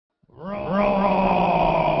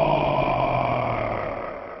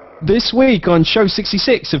This week on show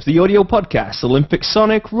 66 of the audio podcast, Olympic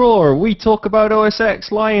Sonic Roar, we talk about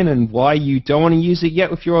OSX Lion and why you don't want to use it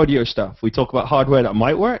yet with your audio stuff. We talk about hardware that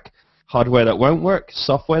might work, hardware that won't work,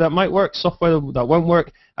 software that might work, software that won't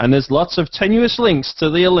work, and there's lots of tenuous links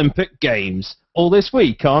to the Olympic Games. All this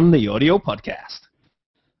week on the audio podcast.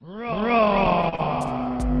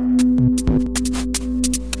 Roar!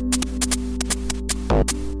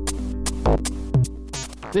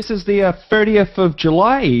 This is the 30th of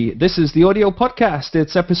July. This is the audio podcast.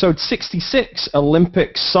 It's episode 66,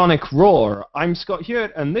 Olympic Sonic Roar. I'm Scott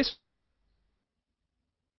Hewitt, and this...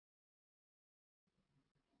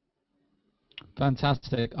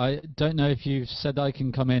 Fantastic. I don't know if you've said I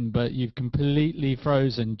can come in, but you've completely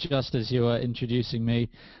frozen just as you were introducing me.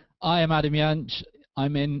 I am Adam Janch.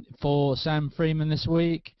 I'm in for Sam Freeman this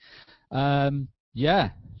week.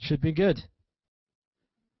 Yeah, should be good.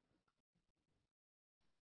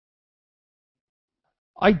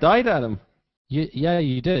 I died, Adam. Yeah,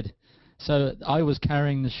 you did. So I was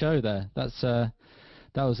carrying the show there. That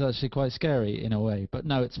was actually quite scary in a way, but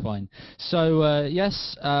no, it's fine. So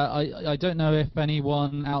yes, I don't know if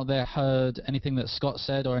anyone out there heard anything that Scott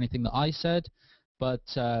said or anything that I said, but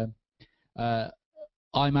I'm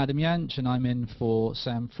Adam Janch and I'm in for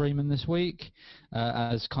Sam Freeman this week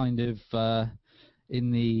as kind of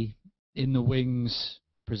in the wings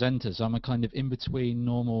presenters. I'm a kind of in-between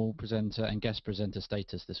normal presenter and guest presenter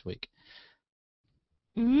status this week.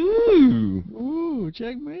 Ooh,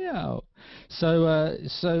 check me out. So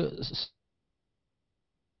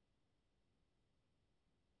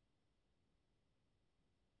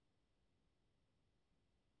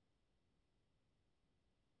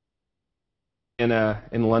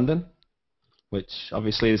in London, which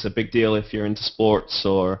obviously is a big deal if you're into sports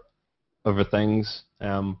or other things.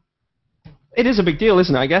 It is a big deal,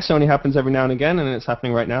 isn't it? I guess it only happens every now and again, and it's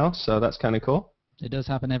happening right now, so that's kind of cool. It does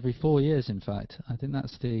happen every 4 years, in fact. I think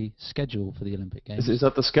that's the schedule for the Olympic Games. Is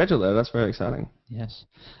that the schedule there? That's very exciting. Yes.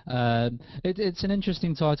 It's an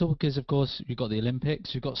interesting title because, of course, you've got the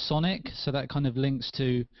Olympics, you've got Sonic, so that kind of links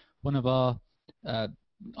to one of our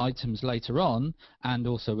items later on, and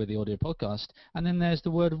also with the audio podcast. And then there's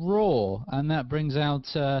the word roar, and that brings out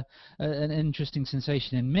an interesting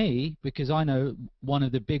sensation in me because I know one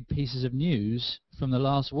of the big pieces of news from the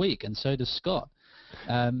last week, and so does Scott.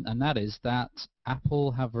 And that is that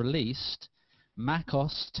Apple have released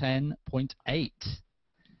macOS 10.8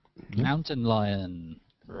 Mountain Lion.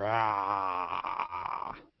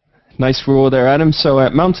 Rah. Nice roar there, Adam. So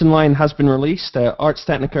Mountain Lion has been released. Ars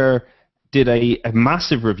Technica did a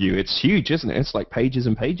massive review. It's huge, isn't it? It's like pages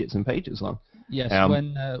and pages and pages long. Yes,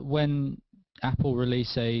 when Apple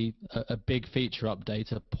release a big feature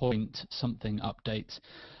update, a point something update,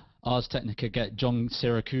 Ars Technica get John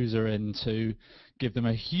Siracusa in to give them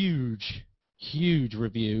a huge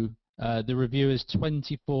review. The review is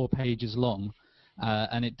 24 pages long,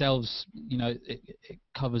 and it delves, it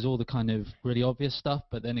covers all the kind of really obvious stuff,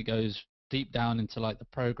 but then it goes deep down into like the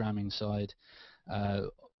programming side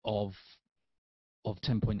of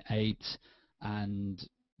 10.8 and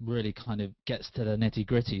really kind of gets to the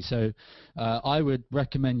nitty-gritty. So I would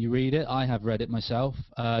recommend you read it. I have read it myself.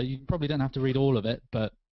 You probably don't have to read all of it,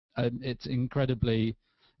 but it's incredibly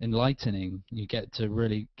enlightening. You get to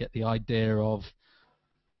really get the idea of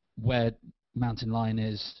where Mountain Lion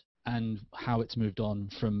is and how it's moved on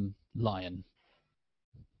from Lion.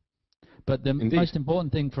 But the most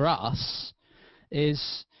important thing for us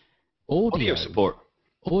is audio support.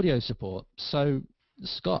 Audio support. So,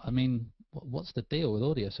 Scott, I mean, what's the deal with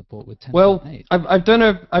audio support with 10.8? Well, I've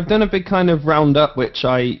done a big kind of roundup, which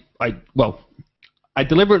I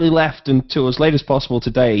deliberately left until as late as possible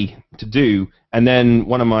today to do, and then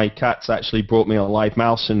one of my cats actually brought me a live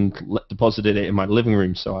mouse and deposited it in my living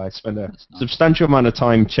room, so I spent a substantial amount of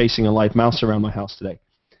time chasing a live mouse around my house today.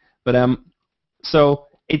 But so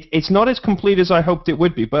it's not as complete as I hoped it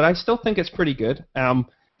would be, but I still think it's pretty good.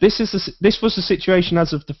 This was the situation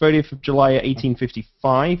as of the 30th of July at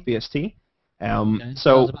 1855 BST. Okay, so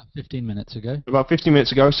that was about 15 minutes ago. About 15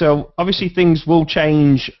 minutes ago. So obviously things will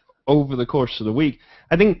change over the course of the week.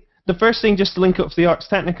 I think the first thing, just to link up to the Ars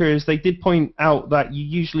Technica, is they did point out that you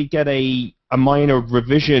usually get a minor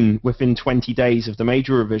revision within 20 days of the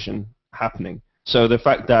major revision happening. So the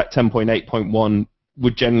fact that 10.8.1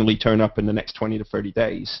 would generally turn up in the next 20 to 30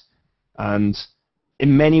 days. And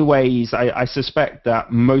in many ways, I suspect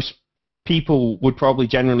that most people would probably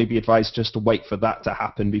generally be advised just to wait for that to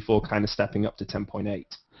happen before kind of stepping up to 10.8.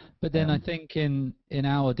 But then I think in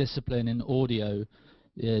our discipline in audio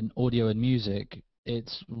and music,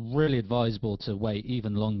 it's really advisable to wait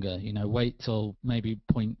even longer. Wait till maybe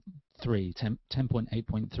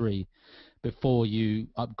 10.8.3 before you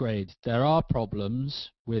upgrade. There are problems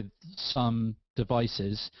with some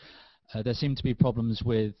devices. There seem to be problems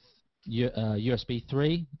with USB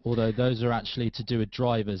 3, although those are actually to do with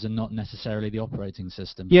drivers and not necessarily the operating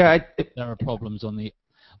system. Yeah, There are problems on the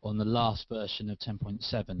last version of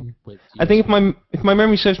 10.7 with I think USB. if my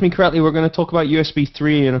memory serves me correctly, we're going to talk about USB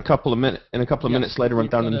 3 in a couple of minutes later on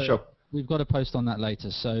down in the show. We've got a post on that later.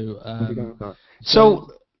 So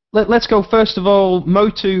let's go. First of all,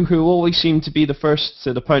 Motu, who always seem to be the first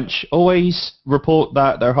to the punch, always report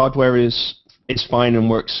that their hardware is fine and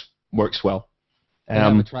works well. They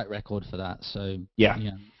have a track record for that, so yeah,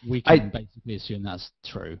 we can basically assume that's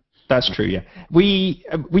true. That's true, yeah. We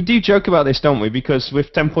do joke about this, don't we? Because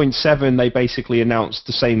with 10.7, they basically announced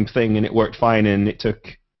the same thing and it worked fine, and it took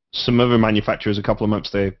some other manufacturers a couple of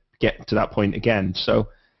months to get to that point again. So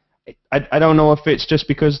I don't know if it's just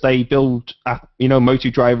because they build, Motu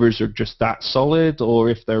drivers are just that solid, or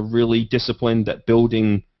if they're really disciplined at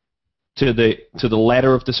building to the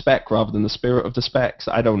letter of the spec rather than the spirit of the specs.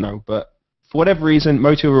 I don't know, but for whatever reason,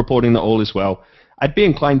 Motu are reporting that all is well. I'd be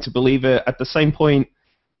inclined to believe it. At the same point,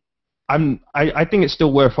 I think it's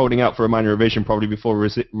still worth holding out for a minor revision probably before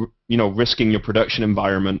risking your production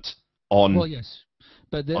environment on. Well, yes,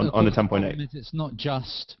 but on the 10.8. It's not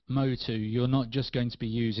just Motu. You're not just going to be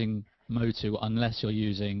using Motu unless you're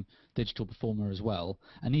using Digital Performer as well,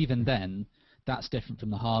 and even then, that's different from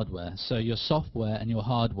the hardware. So your software and your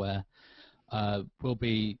hardware will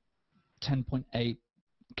be 10.8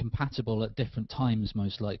 compatible at different times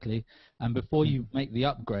most likely, and before you make the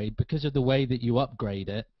upgrade, because of the way that you upgrade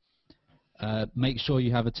it, make sure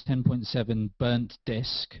you have a 10.7 burnt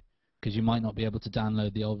disk, because you might not be able to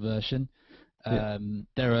download the old version.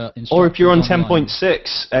 There are instructions, or if you're on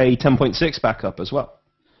 10.6, a 10.6 backup as well,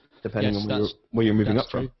 depending on where you're moving up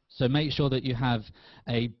from. So make sure that you have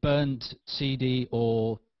a burnt CD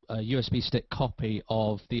or a USB stick copy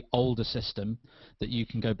of the older system that you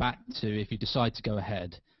can go back to if you decide to go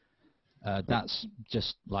ahead. That's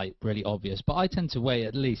just like really obvious, but I tend to wait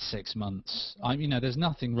at least 6 months. There's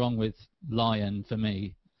nothing wrong with Lion for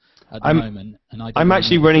me at the moment, and I'm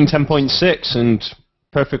actually running 10.6 and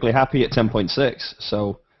perfectly happy at 10.6.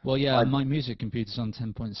 So well, yeah, my music computer's on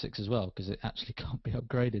 10.6 as well because it actually can't be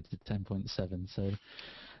upgraded to 10.7. So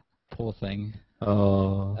poor thing.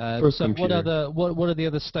 Oh. So what are the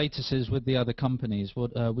other statuses with the other companies?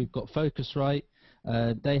 We've got Focusrite.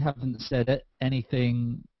 They haven't said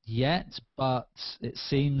anything yet, but it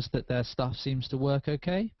seems that their stuff seems to work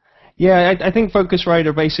okay. Yeah, I think Focusrite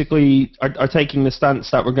are basically are taking the stance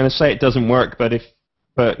that we're going to say it doesn't work,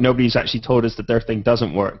 but nobody's actually told us that their thing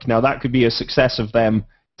doesn't work. Now that could be a success of them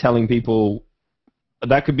telling people.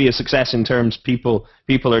 That could be a success in terms people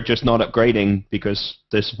are just not upgrading because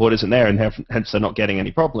the support isn't there, and hence they're not getting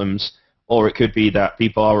any problems. Or it could be that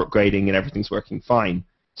people are upgrading and everything's working fine.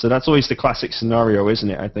 So that's always the classic scenario, isn't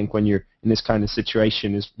it? I think when you're in this kind of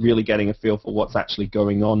situation, is really getting a feel for what's actually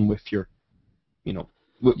going on with your,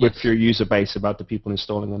 with your user base, about the people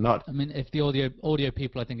installing or not. I mean, if the audio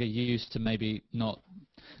people, I think, are used to maybe not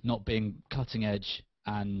being cutting edge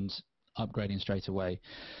and upgrading straight away.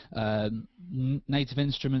 Native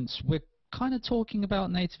Instruments, we're kind of talking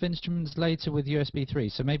about Native Instruments later with USB 3,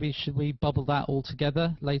 so maybe should we bubble that all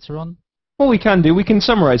together later on? Well, we can do. We can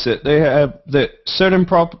summarize it. They have that certain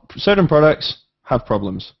products have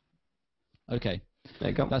problems. Okay. There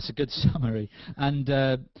you go. That's a good summary. And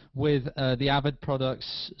with the Avid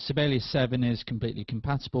products, Sibelius 7 is completely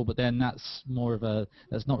compatible, but then that's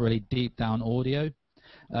not really deep down audio.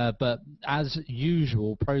 But as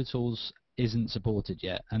usual, Pro Tools isn't supported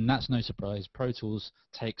yet, and that's no surprise. Pro Tools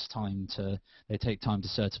take time to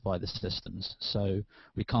certify the systems, so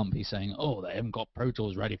we can't be saying, oh, they haven't got Pro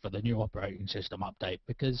Tools ready for the new operating system update,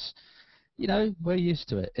 because we're used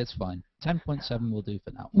to it. It's fine. 10.7 will do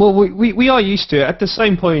for now. Well, we are used to it. At the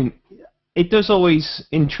same point, it does always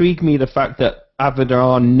intrigue me the fact that Avid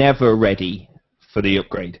are never ready for the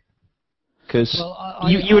upgrade, because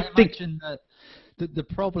you would think that the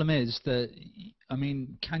problem is that, I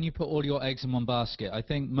mean, can you put all your eggs in one basket? I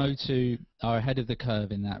think Motu are ahead of the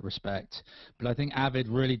curve in that respect, but I think Avid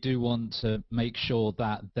really do want to make sure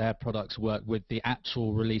that their products work with the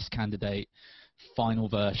actual release candidate final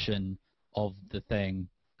version of the thing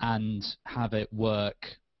and have it work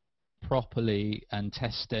properly and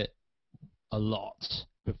test it a lot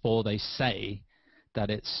before they say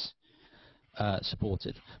that it's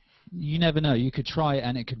supported. You never know. You could try it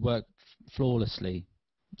and it could work flawlessly.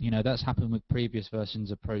 That's happened with previous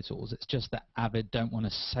versions of Pro Tools. It's just that Avid don't want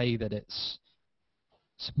to say that it's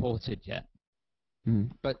supported yet.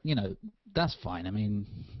 But, you know, that's fine. I mean,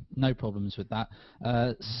 no problems with that.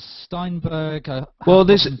 Steinberg have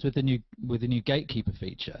problems with the new gatekeeper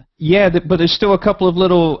feature. Yeah, but there's still a couple of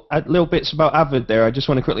little bits about Avid there. I just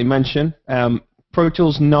want to quickly mention Pro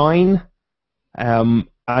Tools 9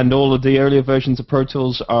 and all of the earlier versions of Pro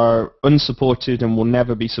Tools are unsupported and will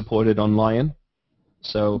never be supported on Lion.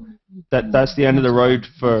 So that's the end of the road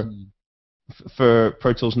for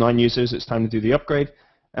Pro Tools 9 users. It's time to do the upgrade.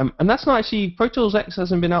 And that's not actually, Pro Tools X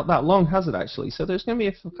hasn't been out that long, has it actually? So there's going to be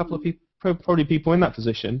a couple of people, probably people in that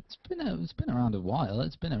position. It's been around a while.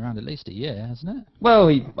 It's been around at least a year, hasn't it? Well,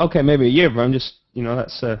 okay, maybe a year, but I'm just,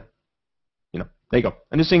 that's, there you go.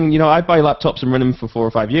 And just saying, I buy laptops and run them for 4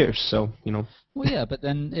 or 5 years, so, Well, yeah, but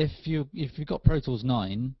then if you've got Pro Tools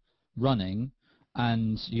 9 running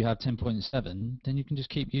and you have 10.7, then you can just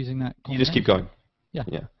keep using that. You just keep going. Yeah.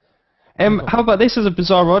 How about this as a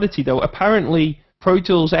bizarre oddity, though? Apparently, Pro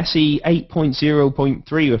Tools SE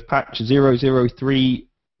 8.0.3 with patch 003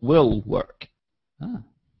 will work. Ah,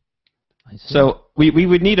 I see. So we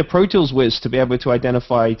would need a Pro Tools whiz to be able to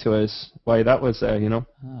identify to us why that was there,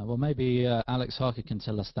 Well, maybe Alex Harker can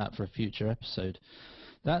tell us that for a future episode.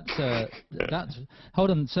 That's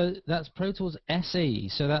hold on. So that's Pro Tools SE.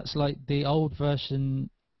 So that's like the old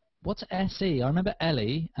version. What's SE? I remember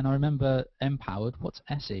LE and I remember Empowered. What's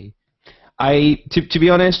SE? To be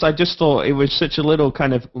honest, I just thought it was such a little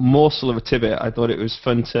kind of morsel of a tidbit. I thought it was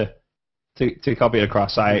fun to copy it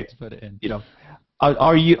across. To put it in.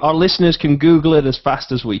 Our listeners can Google it as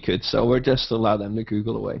fast as we could, so we're just allow them to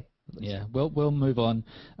Google away. Yeah, we'll move on.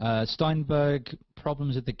 Steinberg,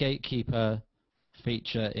 problems with the gatekeeper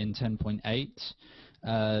feature in 10.8.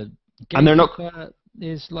 And they're not.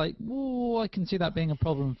 Is like, I can see that being a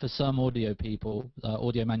problem for some audio people,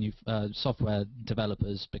 software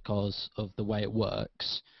developers, because of the way it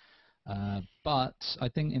works. But I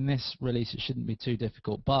think in this release it shouldn't be too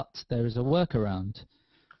difficult. But there is a workaround.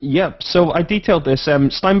 Yeah. So I detailed this.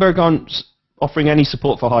 Steinberg aren't offering any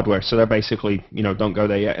support for hardware, so they're basically, don't go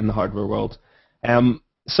there yet in the hardware world.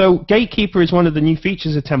 So Gatekeeper is one of the new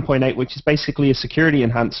features of 10.8, which is basically a security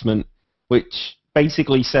enhancement, which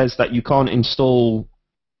basically says that you can't install.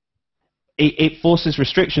 It forces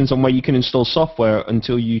restrictions on where you can install software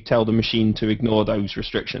until you tell the machine to ignore those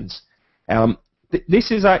restrictions.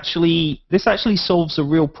 This actually solves a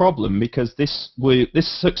real problem, because this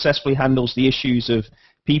successfully handles the issues of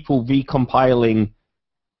people recompiling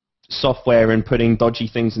software and putting dodgy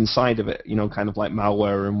things inside of it, kind of like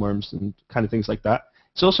malware and worms and kind of things like that.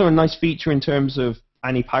 It's also a nice feature in terms of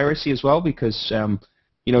anti-piracy as well, because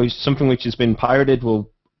something which has been pirated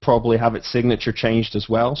will probably have its signature changed as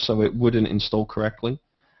well, so it wouldn't install correctly.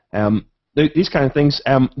 These kind of things.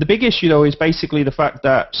 The big issue, though, is basically the fact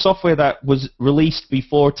that software that was released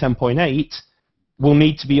before 10.8 will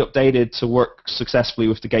need to be updated to work successfully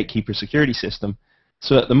with the Gatekeeper security system.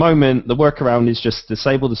 So at the moment, the workaround is just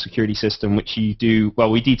disable the security system, which you do, well,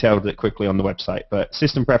 we detailed it quickly on the website, but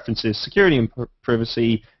system preferences, security and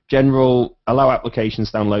privacy, general, allow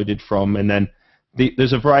applications downloaded from, and then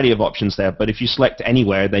there's a variety of options there, but if you select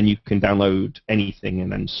anywhere, then you can download anything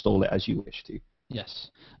and then install it as you wish to. Yes,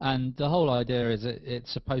 and the whole idea is that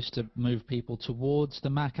it's supposed to move people towards the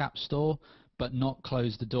Mac App Store, but not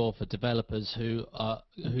close the door for developers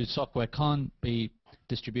whose software can't be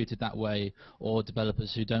distributed that way, or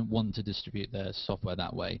developers who don't want to distribute their software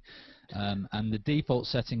that way. And the default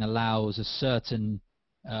setting allows a certain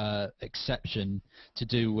exception to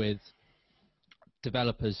do with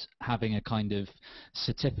developers having a kind of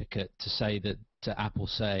certificate to say that, to Apple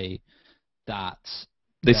say that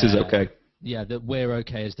this is okay. Yeah, that we're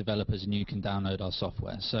okay as developers and you can download our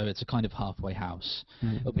software. So it's a kind of halfway house.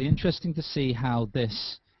 It'll be interesting to see how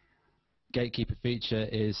this Gatekeeper feature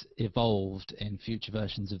is evolved in future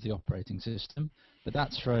versions of the operating system, but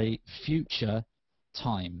that's for a future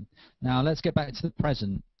time. Now let's get back to the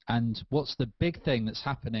present, and what's the big thing that's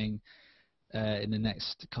happening in the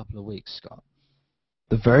next couple of weeks, Scott?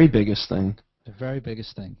 The very biggest thing. The very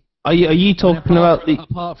biggest thing. Are you talking about the...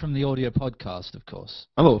 Apart from the audio podcast, of course.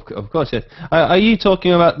 Oh, of course, yes. Are you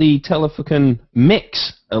talking about the Telefunken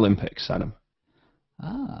Mix Olympics, Adam?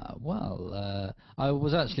 Well, I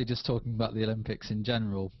was actually just talking about the Olympics in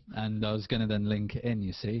general, and I was going to then link it in,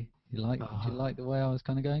 you see. Do you like the way I was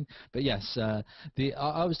kind of going? But yes, I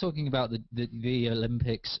was talking about the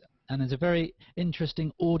Olympics, and there's a very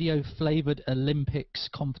interesting audio-flavoured Olympics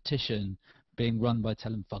competition being run by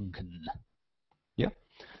Telefunken. Yeah.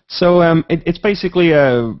 So it's basically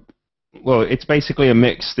a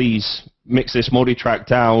mix this multi-track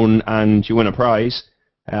down and you win a prize.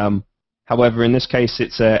 However, in this case,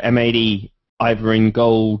 it's a M80 either in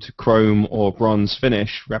gold, chrome, or bronze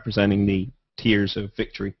finish, representing the tiers of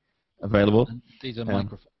victory available. And these are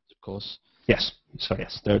microphones, of course. Yes, so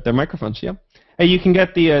yes, they're microphones, yeah. You can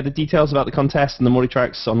get the details about the contest and the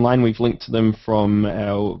multi-tracks online. We've linked to them from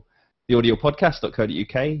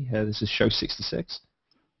TheAudioPodcast.co.uk. This is show 66.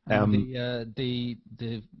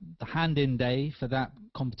 The hand-in day for that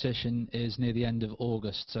competition is near the end of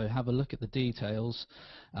August, so have a look at the details.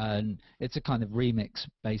 And it's a kind of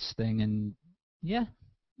remix-based thing, and yeah,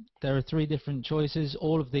 there are 3 different choices.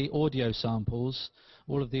 All of the audio samples,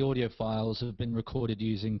 all of the audio files have been recorded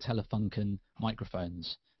using Telefunken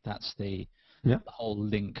microphones. That's the whole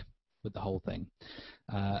link with the whole thing.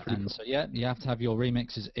 And so yeah, you have to have your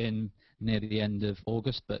remixes in near the end of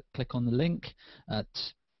August, but click on the link at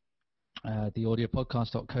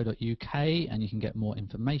TheAudioPodcast.co.uk and you can get more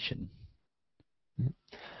information.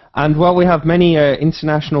 And while we have many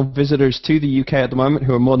international visitors to the UK at the moment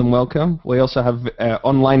who are more than welcome, we also have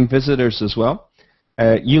online visitors as well.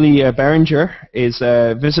 Yuli Beringer is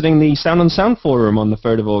visiting the Sound on Sound forum on the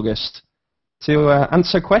 3rd of August to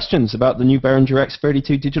answer questions about the new Behringer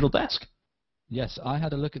X32 digital desk. Yes, I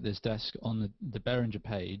had a look at this desk on the Behringer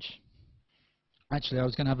page. Actually, I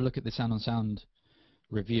was going to have a look at the Sound on Sound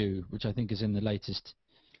review, which I think is in the latest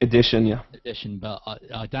edition, but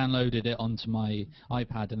I downloaded it onto my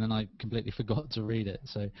iPad and then I completely forgot to read it.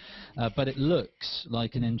 So, but it looks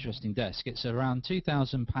like an interesting desk. It's around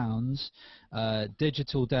 £2,000,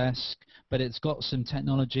 digital desk, but it's got some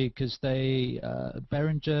technology because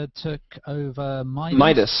Behringer took over Midas.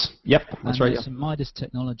 Midas, yep, that's right. There's some Midas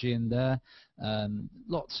technology in there.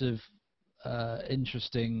 Lots of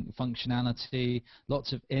interesting functionality,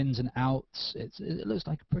 lots of ins and outs. It looks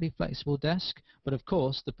like a pretty flexible desk, but of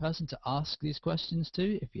course the person to ask these questions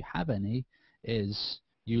to, if you have any, is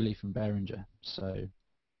Yuli from Behringer. So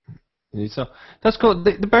that's cool.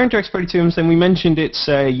 The Behringer X32, and we mentioned its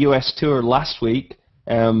US tour last week,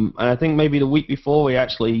 and I think maybe the week before we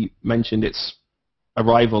actually mentioned its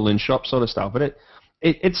arrival in shop sort of style, but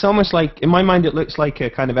it's almost like, in my mind, it looks like a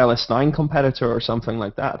kind of LS9 competitor or something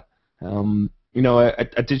like that. You know,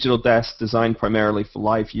 a digital desk designed primarily for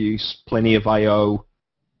live use, plenty of I/O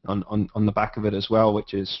on the back of it as well,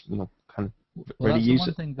 which is, you know, kind of ready to use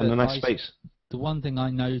it, and a nice space. The one thing I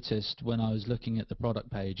noticed when I was looking at the product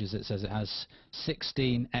page is it says it has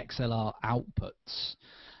 16 XLR outputs,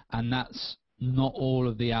 and that's not all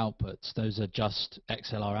of the outputs. Those are just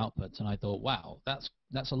XLR outputs, and I thought, wow, that's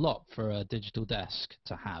a lot for a digital desk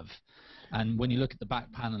to have. And when you look at the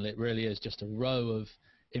back panel, it really is just a row of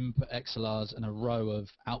input XLRs and a row of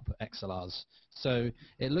output XLRs. So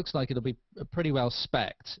it looks like it'll be pretty well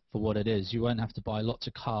spec'd for what it is. You won't have to buy lots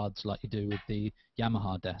of cards like you do with the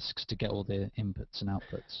Yamaha desks to get all the inputs and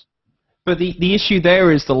outputs. But the issue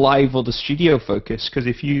there is the live or the studio focus, because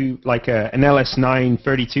if you, like an LS9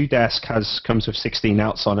 32 desk comes with 16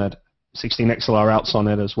 outs on it, 16 XLR outs on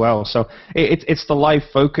it as well. So it's the live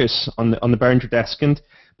focus on the Behringer desk, and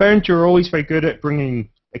Behringer are always very good at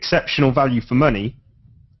bringing exceptional value for money.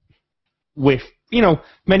 With, you know,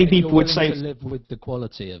 many people would say to live with the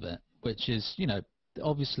quality of it, which is, you know,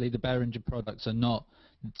 obviously the Behringer products are not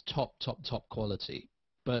top quality,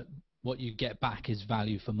 but what you get back is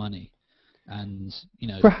value for money. And, you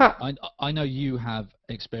know, perhaps I know you have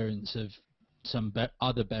experience of some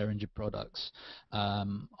other Behringer products.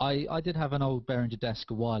 I did have an old Behringer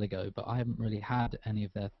desk a while ago, but I haven't really had any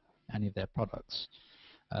of their products.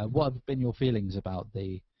 What have been your feelings about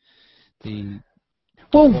the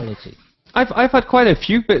quality? I've had quite a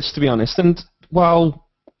few bits, to be honest, and while,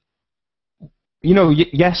 you know,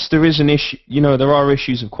 yes, there is an issue, you know, there are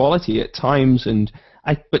issues of quality at times,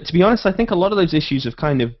 but to be honest, I think a lot of those issues have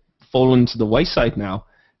kind of fallen to the wayside now.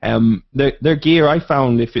 Their gear, I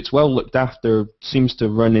found, if it's well looked after, seems to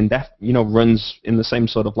run runs in the same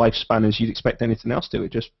sort of lifespan as you'd expect anything else to.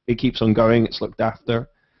 It keeps on going, it's looked after,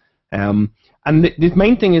 and the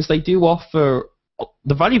main thing is they do offer.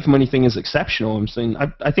 The value for money thing is exceptional. I'm saying,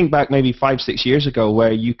 I think back maybe 5-6 years ago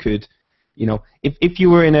where you could, you know, if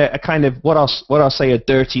you were in a kind of what I'll say a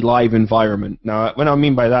dirty live environment. Now, what I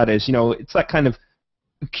mean by that is, you know, it's that kind of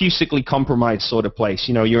acoustically compromised sort of place.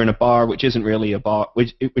 You know, you're in a bar which isn't really a bar,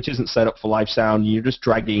 which isn't set up for live sound. You're just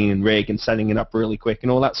dragging and rig and setting it up really quick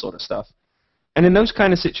and all that sort of stuff. And in those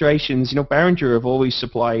kind of situations, you know, Behringer have always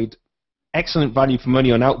supplied excellent value for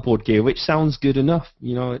money on outboard gear, which sounds good enough.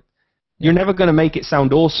 You know, you're never going to make it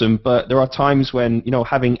sound awesome, but there are times when, you know,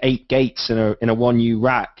 having 8 gates in a 1U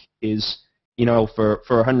rack is, you know, for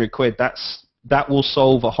 £100, that will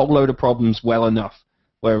solve a whole load of problems well enough.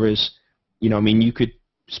 Whereas, you know, I mean, you could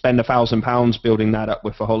spend £1,000 building that up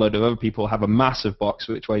with a whole load of other people, have a massive box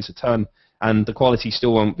which weighs a ton, and the quality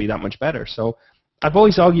still won't be that much better. So I've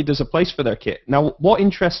always argued there's a place for their kit. Now, what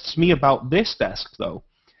interests me about this desk, though,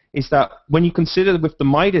 is that when you consider with the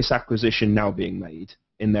Midas acquisition now being made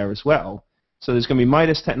in there as well, so there's going to be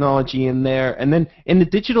Midas technology in there, and then in the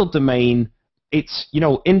digital domain, it's,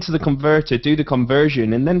 into the converter, do the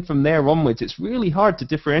conversion, and then from there onwards, it's really hard to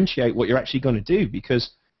differentiate what you're actually going to do,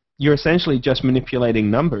 because you're essentially just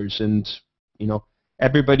manipulating numbers, and,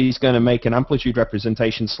 everybody's going to make an amplitude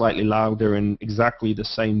representation slightly louder and exactly the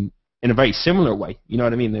same in a very similar way. You know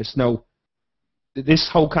what I mean? There's no... This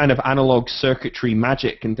whole kind of analog circuitry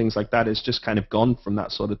magic and things like that is just kind of gone from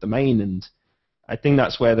that sort of domain, and I think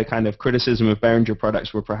that's where the kind of criticism of Behringer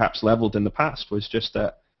products were perhaps leveled in the past, was just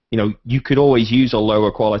that, you could always use a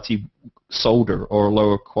lower quality solder or a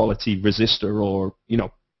lower quality resistor or,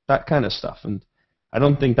 that kind of stuff, and I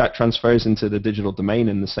don't think that transfers into the digital domain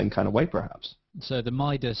in the same kind of way, perhaps. So the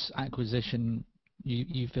Midas acquisition,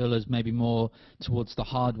 you feel is maybe more towards the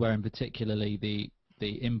hardware, and particularly the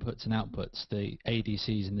inputs and outputs, the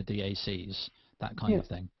ADCs and the DACs, that kind of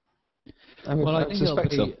thing. I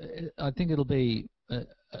think it'll be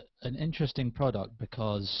an interesting product,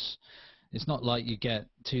 because it's not like you get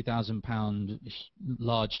 £2,000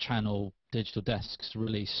 large channel digital desks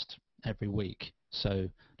released every week. So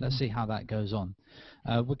let's see how that goes on.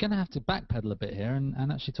 We're going to have to backpedal a bit here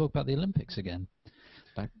and actually talk about the Olympics again.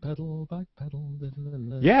 Backpedal,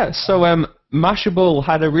 backpedal. Yeah, so Mashable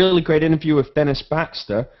had a really great interview with Dennis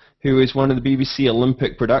Baxter, who is one of the BBC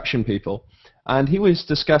Olympic production people, and he was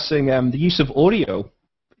discussing the use of audio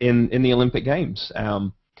in the Olympic Games.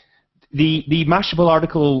 The Mashable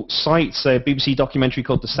article cites a BBC documentary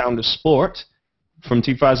called The Sound of Sport from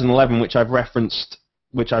 2011, which I've referenced,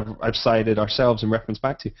 which I've cited ourselves and referenced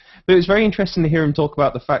back to. But it was very interesting to hear him talk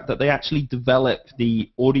about the fact that they actually developed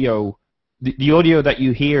the audio. The audio that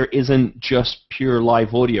you hear isn't just pure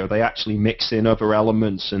live audio. They actually mix in other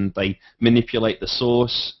elements, and they manipulate the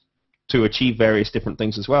source to achieve various different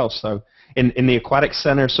things as well. So in the aquatic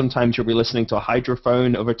center, sometimes you'll be listening to a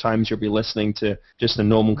hydrophone, other times you'll be listening to just a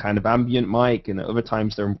normal kind of ambient mic, and other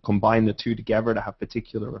times they're combine the two together to have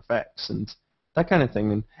particular effects and that kind of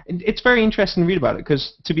thing. And it's very interesting to read about it,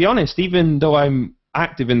 because, to be honest, even though I'm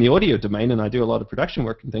active in the audio domain and I do a lot of production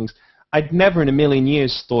work and things, I'd never in a million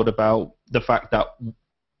years thought about the fact that,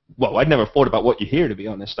 well, I'd never thought about what you hear, to be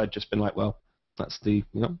honest. I'd just been like, well, that's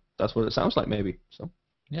that's what it sounds like, maybe. So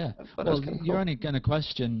yeah, well, you're only going to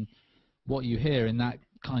question what you hear in that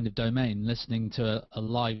kind of domain, listening to a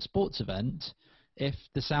live sports event, if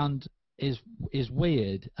the sound is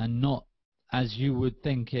weird and not as you would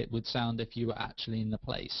think it would sound if you were actually in the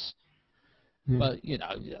place. But,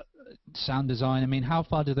 sound design, I mean, how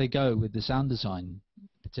far do they go with the sound design,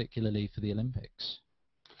 particularly for the Olympics?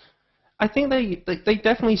 I think they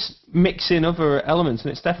definitely mix in other elements,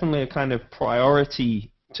 and it's definitely a kind of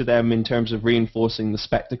priority to them in terms of reinforcing the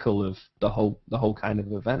spectacle of the whole kind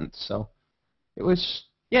of event. So it was,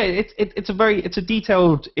 yeah, it's a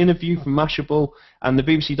detailed interview from Mashable, and the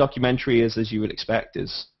BBC documentary is, as you would expect,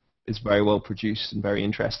 is very well produced and very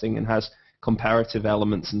interesting, and has comparative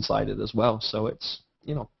elements inside it as well. So it's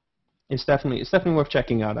it's definitely worth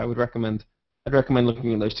checking out. I'd recommend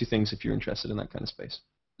looking at those two things if you're interested in that kind of space.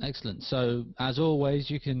 Excellent. So, as always,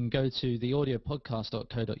 you can go to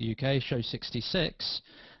theaudiopodcast.co.uk, show 66,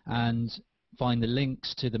 and find the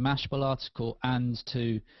links to the Mashable article and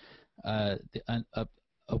to a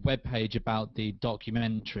web page about the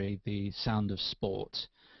documentary, The Sound of Sport.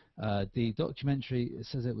 The documentary, it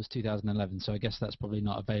says it was 2011, so I guess that's probably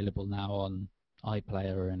not available now on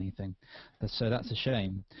iPlayer or anything. So that's a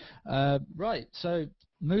shame. Right, so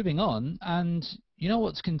moving on, and you know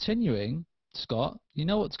what's continuing, Scott? You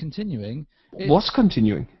know what's continuing? What's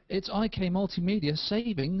continuing? It's IK Multimedia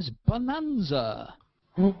Savings Bonanza.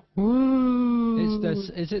 Ooh.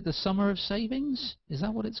 Is it the Summer of Savings? Is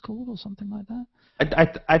that what it's called, or something like that?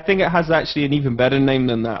 I think it has actually an even better name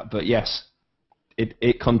than that, but yes,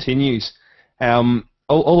 it continues.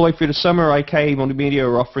 All the way through the summer, IK Multimedia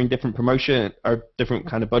are offering different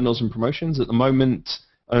kind of bundles and promotions. At the moment,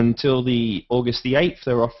 until the August the 8th,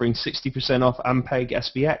 they're offering 60% off Ampeg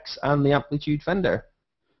SVX and the Amplitude Fender.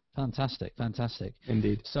 Fantastic, fantastic.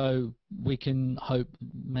 Indeed. So we can hope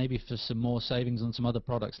maybe for some more savings on some other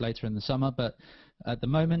products later in the summer, but at the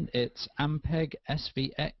moment it's Ampeg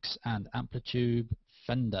SVX and Amplitude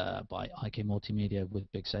Fender by IK Multimedia with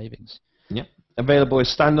big savings. Yeah. Available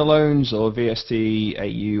as standalones or VST,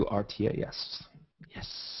 AU, RTAS. Yes.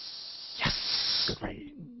 Yes.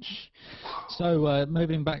 Strange. So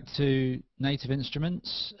moving back to Native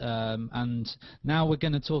Instruments, and now we're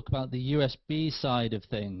going to talk about the USB side of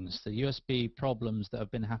things, the USB problems that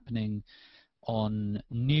have been happening on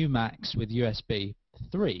new Macs with USB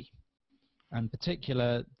 3. In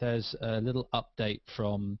particular, there's a little update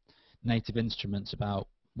from Native Instruments about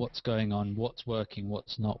what's going on, what's working,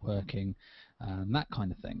 what's not working, and that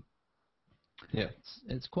kind of thing. Yeah.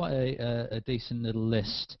 It's quite a decent little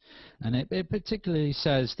list, and it particularly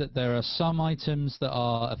says that there are some items that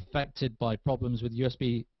are affected by problems with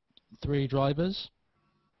USB 3 drivers.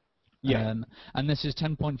 Yeah. And this is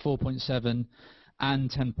 10.4.7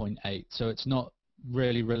 and 10.8, so it's not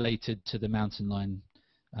really related to the Mountain Lion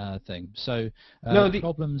thing. So No,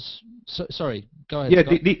 problems. Sorry, go ahead. Yeah,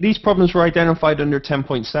 Scott. these problems were identified under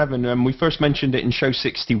 10.7, and we first mentioned it in show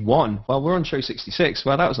 61. Well, we're on show 66.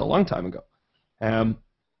 Well, that was a long time ago.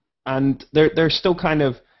 And they're still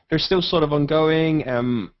sort of ongoing.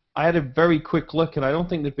 I had a very quick look, and I don't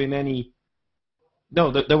think there'd been any.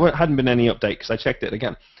 No, hadn't been any update because I checked it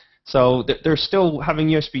again. So they're still having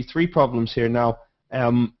USB 3 problems here now.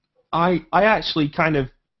 I actually kind of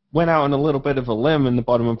went out on a little bit of a limb in the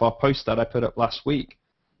bottom of our post that I put up last week,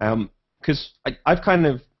 because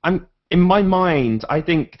I'm in my mind, I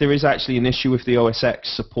think there is actually an issue with the OSX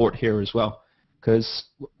support here as well. Because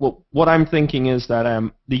what I'm thinking is that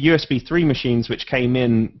the USB 3 machines, which came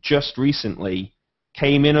in just recently,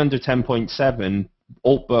 came in under 10.7,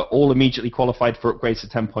 but all immediately qualified for upgrades to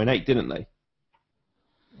 10.8, didn't they?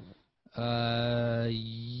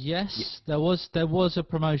 Yes, there was a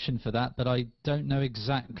promotion for that, but I don't know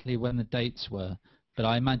exactly when the dates were. But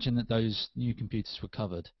I imagine that those new computers were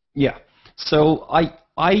covered. Yeah. So I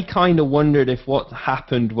kind of wondered if what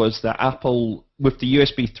happened was that Apple, with the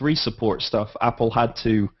USB 3 support stuff, Apple had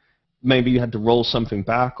to roll something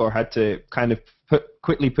back, or had to kind of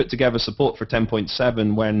quickly put together support for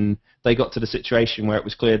 10.7 when they got to the situation where it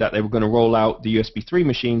was clear that they were going to roll out the USB 3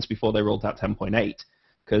 machines before they rolled out 10.8.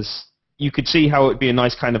 Because you could see how it would be a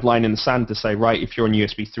nice kind of line in the sand to say, right, if you're on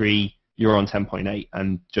USB 3, you're on 10.8,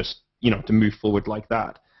 and just, to move forward like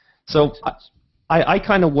that. So I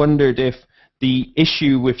kind of wondered if the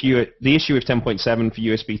issue with 10.7 for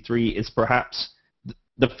USB 3 is perhaps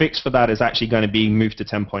the fix for that is actually going to be moved to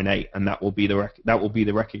 10.8, and that will be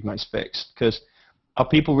the recognized fix. Because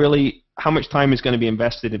how much time is going to be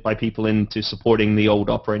invested by people into supporting the old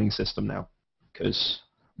operating system now?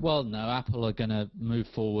 Well, no, Apple are going to move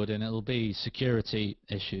forward, and it'll be security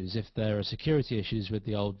issues. If there are security issues with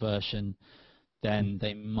the old version, then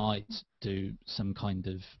they might do some kind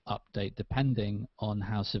of update depending on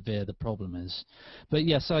how severe the problem is. But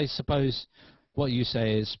yes, I suppose what you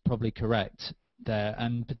say is probably correct there.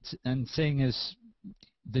 And seeing as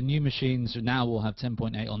the new machines now will have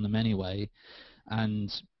 10.8 on them anyway,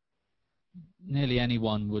 and nearly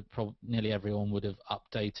everyone would have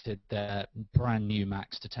updated their brand new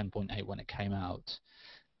Macs to 10.8 when it came out,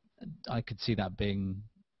 I could see that being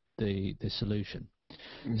the solution.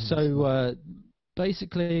 Mm-hmm. So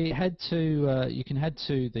basically, you can head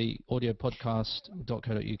to the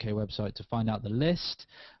audiopodcast.co.uk website to find out the list,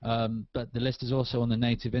 but the list is also on the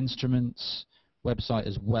Native Instruments website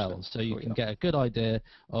as well, so you can get a good idea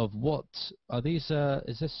of what are these.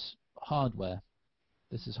 Is this hardware?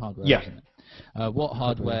 This is hardware, yeah. Isn't it? What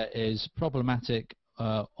hardware is problematic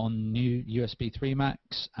on new USB 3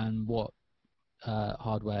 Macs, and what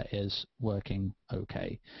hardware is working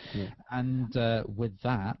okay. Yeah. And with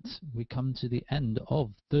that, we come to the end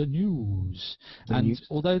of the news.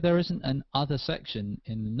 Although there isn't an other section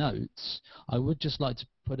in the notes, I would just like to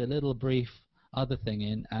put a little brief other thing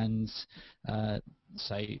in and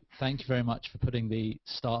say thank you very much for putting the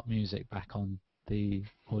start music back on the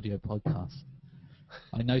audio podcast.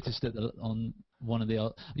 I noticed it on one of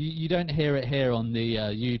the. You don't hear it here on the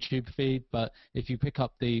YouTube feed, but if you pick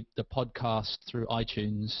up the podcast through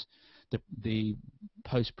iTunes, the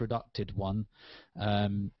post-produced one,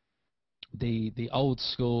 the old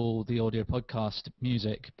school the audio podcast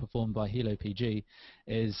music performed by Hilo PG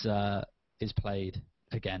is played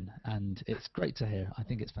again, and it's great to hear. I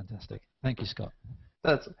think it's fantastic. Thank you, Scott.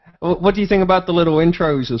 What do you think about the little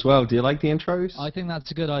intros as well? Do you like the intros? I think that's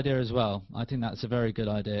a good idea as well. I think that's a very good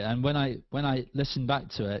idea. And when I listened back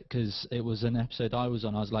to it, because it was an episode I was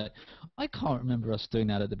on, I was like, I can't remember us doing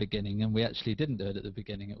that at the beginning, and we actually didn't do it at the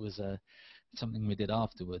beginning. It was something we did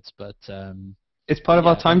afterwards. But it's part of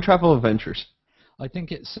our time travel adventures. I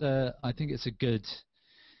think it's a good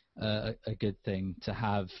thing to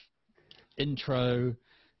have intro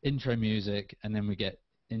music, and then we get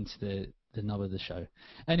into the nub of the show.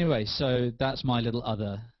 Anyway, so that's my little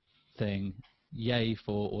other thing. Yay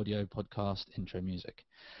for audio podcast intro music.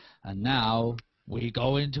 And now we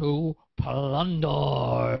go into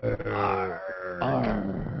plunder,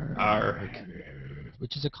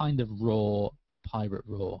 which is a kind of pirate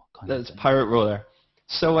raw kind of thing. That's pirate raw there.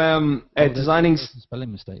 So designing. There's a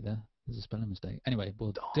spelling mistake there. There's a spelling mistake. Anyway,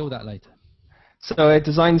 we'll deal with that later. So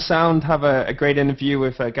Design Sound have a great interview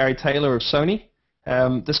with Gary Taylor of Sony,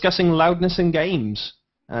 discussing loudness in games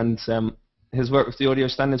and his work with the Audio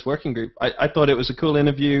Standards Working Group. I thought it was a cool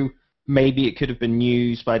interview. Maybe it could have been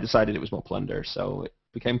news, but I decided it was more plunder, so it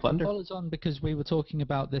became plunder. Follows on because we were talking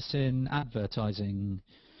about this in advertising,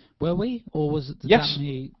 were we? Or was it Yes. that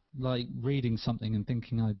me like reading something and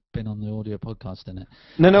thinking I'd been on the audio podcast in it?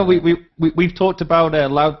 No, we've talked about the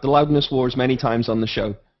loudness wars many times on the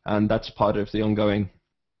show, and that's part of the ongoing.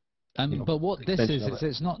 But what this is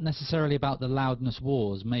it's not necessarily about the loudness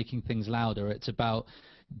wars, making things louder. It's about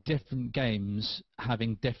different games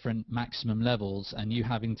having different maximum levels, and you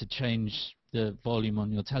having to change the volume on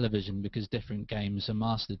your television because different games are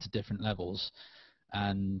mastered to different levels.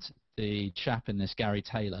 And the chap in this, Gary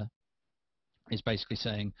Taylor, is basically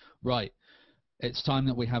saying, right, it's time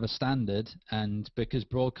that we have a standard, and because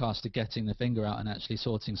broadcasts are getting the finger out and actually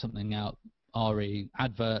sorting something out, RE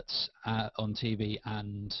adverts on TV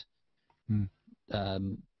and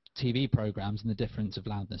TV programs and the difference of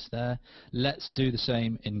loudness there. Let's do the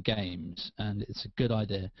same in games, and it's a good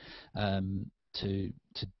idea to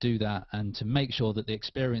do that and to make sure that the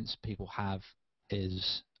experience people have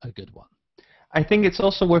is a good one. I think it's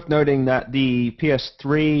also worth noting that the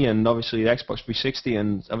PS3 and obviously the Xbox 360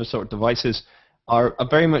 and other sort of devices are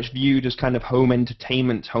very much viewed as kind of home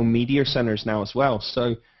entertainment, home media centers now as well.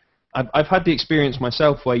 So I've had the experience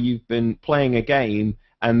myself where you've been playing a game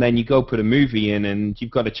and then you go put a movie in and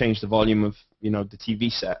you've got to change the volume of the TV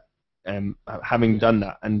set. Having done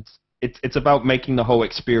that, and it's about making the whole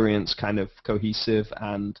experience kind of cohesive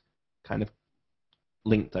and kind of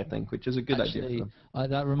linked, I think, which is a good idea.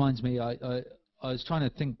 That reminds me, I was trying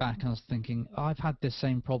to think back and I was thinking, I've had this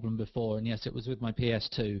same problem before, and yes, it was with my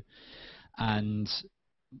PS2 and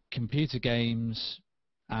computer games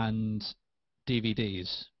and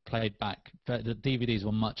DVDs played back. The DVDs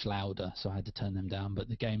were much louder, so I had to turn them down, but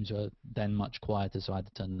the games were then much quieter, so I had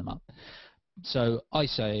to turn them up. So I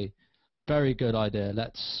say, very good idea.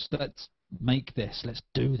 Let's make this. Let's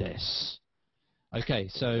do this. Okay,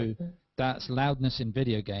 so that's loudness in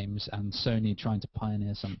video games and Sony trying to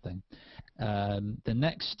pioneer something. The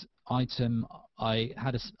next item I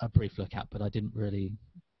had a brief look at, but it didn't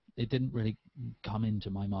really come into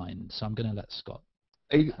my mind. So I'm going to let Scott.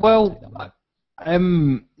 I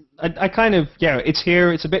kind of, it's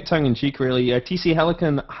here. It's a bit tongue-in-cheek, really. TC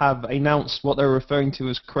Helicon have announced what they're referring to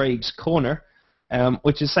as Craig's Corner,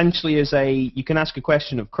 which essentially is you can ask a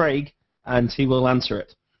question of Craig, and he will answer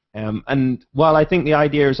it. And while I think the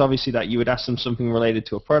idea is obviously that you would ask them something related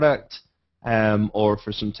to a product, or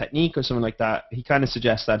for some technique or something like that, he kind of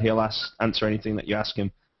suggests that he'll answer anything that you ask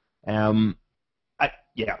him.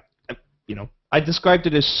 I described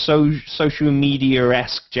it as social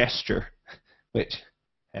media-esque gesture, which,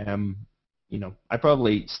 I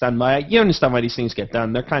probably stand by. You understand why these things get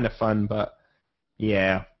done. They're kind of fun, but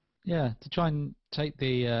yeah. Yeah, to try and take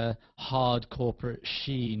the hard corporate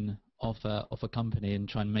sheen of a company and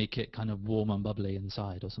try and make it kind of warm and bubbly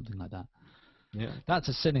inside or something like that. Yeah. That's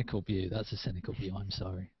a cynical view. I'm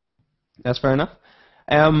sorry. That's fair enough.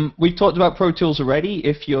 We've talked about Pro Tools already.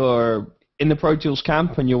 If you're in the Pro Tools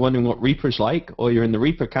camp and you're wondering what Reaper's like, or you're in the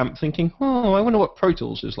Reaper camp thinking, oh, I wonder what Pro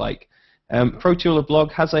Tools is like, Pro Tooler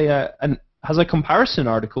blog has a comparison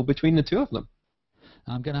article between the two of them.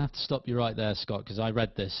 I'm going to have to stop you right there, Scott, because I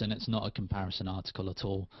read this and it's not a comparison article at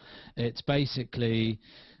all. It's basically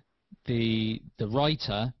the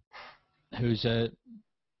writer, who's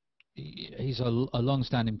he's a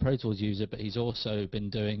long-standing Pro Tools user, but he's also been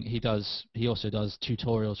doing he also does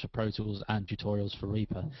tutorials for Pro Tools and tutorials for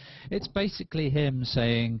Reaper. It's basically him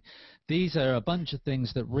saying these are a bunch of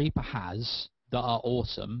things that Reaper has that are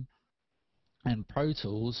awesome and Pro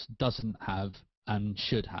Tools doesn't have and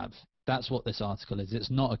should have. That's what this article is. It's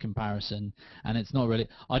not a comparison, and it's not really.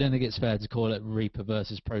 I don't think it's fair to call it Reaper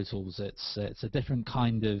versus Pro Tools. It's a different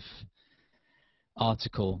kind of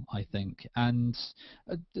article, I think. And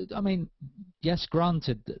I mean, yes,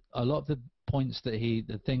 granted, a lot of the things that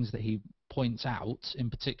he points out, in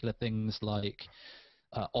particular things like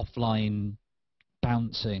offline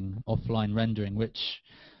bouncing, offline rendering, which,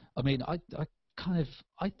 I mean, I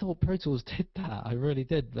thought Pro Tools did that. I really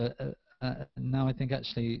did, but now I think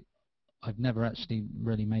actually I've never actually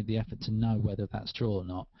really made the effort to know whether that's true or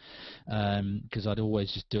not, because I'd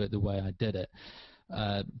always just do it the way I did it.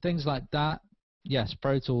 Things like that, yes,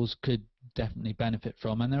 Pro Tools could definitely benefit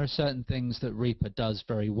from, and there are certain things that Reaper does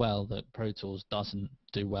very well that Pro Tools doesn't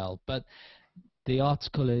do well. But the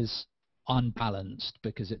article is unbalanced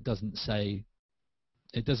because it doesn't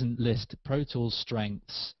list Pro Tools'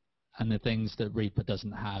 strengths and the things that Reaper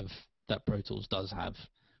doesn't have that Pro Tools does have,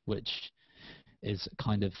 which is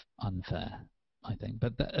kind of unfair. I think.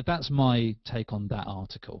 But that's my take on that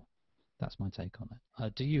article. That's my take on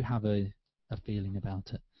it. Do you have a feeling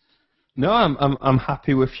about it? No, I'm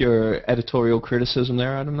happy with your editorial criticism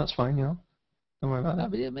there, Adam. That's fine, you know. Don't worry about that. I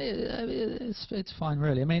mean, it's fine,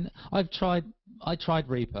 really. I mean, I tried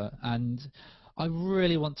Reaper, and I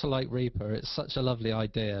really want to like Reaper. It's such a lovely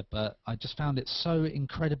idea, but I just found it so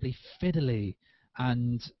incredibly fiddly,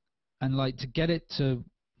 and like to get it to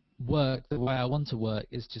work the way I want to work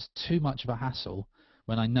is just too much of a hassle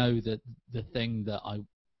when I know that the thing that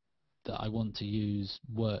I want to use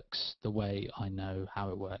works the way I know how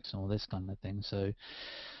it works and all this kind of thing. So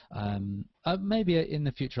maybe in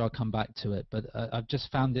the future I'll come back to it, but I've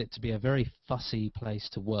just found it to be a very fussy place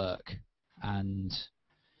to work, and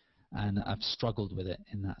I've struggled with it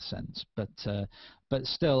in that sense. But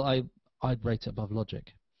still, I'd rate it above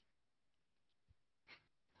Logic.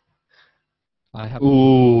 I have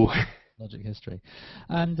Logic history.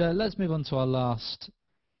 And let's move on to our last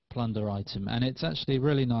plunder item, and it's actually a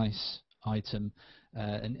really nice item,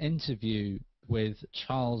 an interview with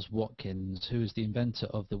Charles Watkins, who is the inventor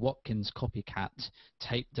of the Watkins Copycat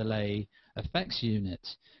Tape Delay Effects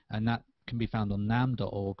Unit, and that can be found on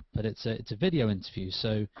nam.org, but it's a video interview,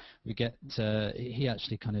 so we get he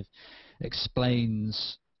actually kind of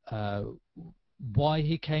explains why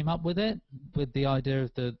he came up with it, with the idea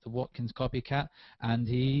of the Watkins Copycat, and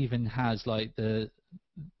he even has like the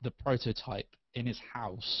prototype in his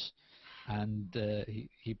house, and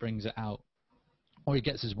he brings it out, or he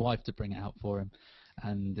gets his wife to bring it out for him,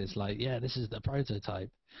 and it's like, yeah, this is the prototype.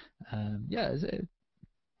 Yeah,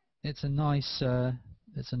 it's a nice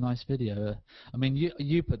video. I mean,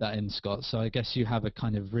 you put that in, Scott, so I guess you have a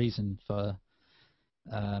kind of reason for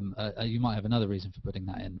you might have another reason for putting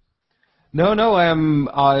that in. No,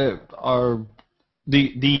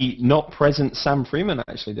 the not present Sam Freeman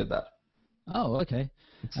actually did that. Oh, okay.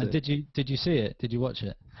 And did you see it? Did you watch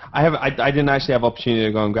it? I didn't actually have opportunity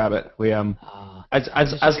to go and grab it. We as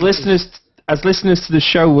listeners to the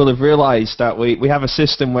show will have realised that we have a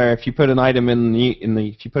system where if you put an item in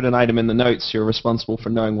the notes, you're responsible for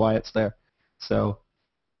knowing why it's there. So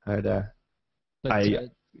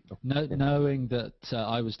knowing that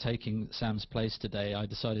I was taking Sam's place today, I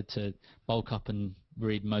decided to bulk up and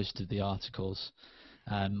read most of the articles.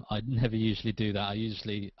 I never usually do that. I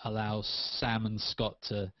usually allow Sam and Scott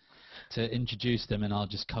to introduce them, and I'll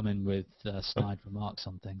just come in with snide remarks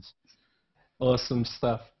on things. Awesome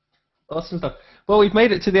stuff. Awesome stuff. Well, we've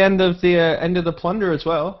made it to the end of the plunder as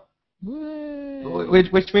well.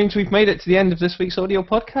 Which means we've made it to the end of this week's audio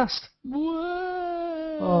podcast.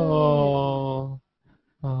 Oh.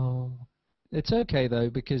 It's okay though,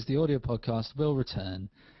 because the audio podcast will return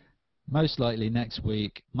most likely next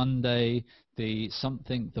week, Monday, the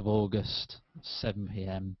 17th of August, 7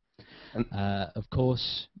 p.m. Of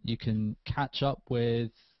course, you can catch up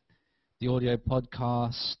with the audio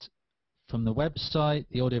podcast from the website,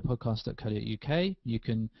 theaudiopodcast.co.uk. You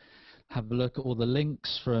can have a look at all the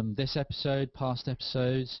links from this episode, past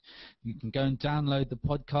episodes. You can go and download the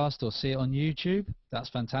podcast or see it on YouTube. That's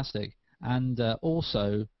fantastic. And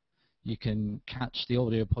also, you can catch the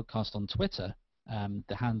audio podcast on Twitter.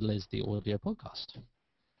 The handle is TheAudioPodcast.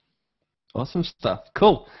 Awesome stuff.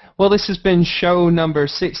 Cool. Well, this has been show number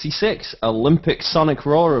 66, Olympic Sonic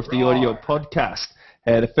Roar of the Audio Podcast.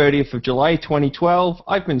 The 30th of July, 2012.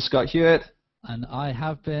 I've been Scott Hewitt. And I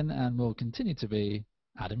have been and will continue to be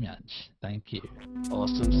Adam Jansch. Thank you.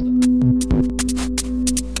 Awesome stuff.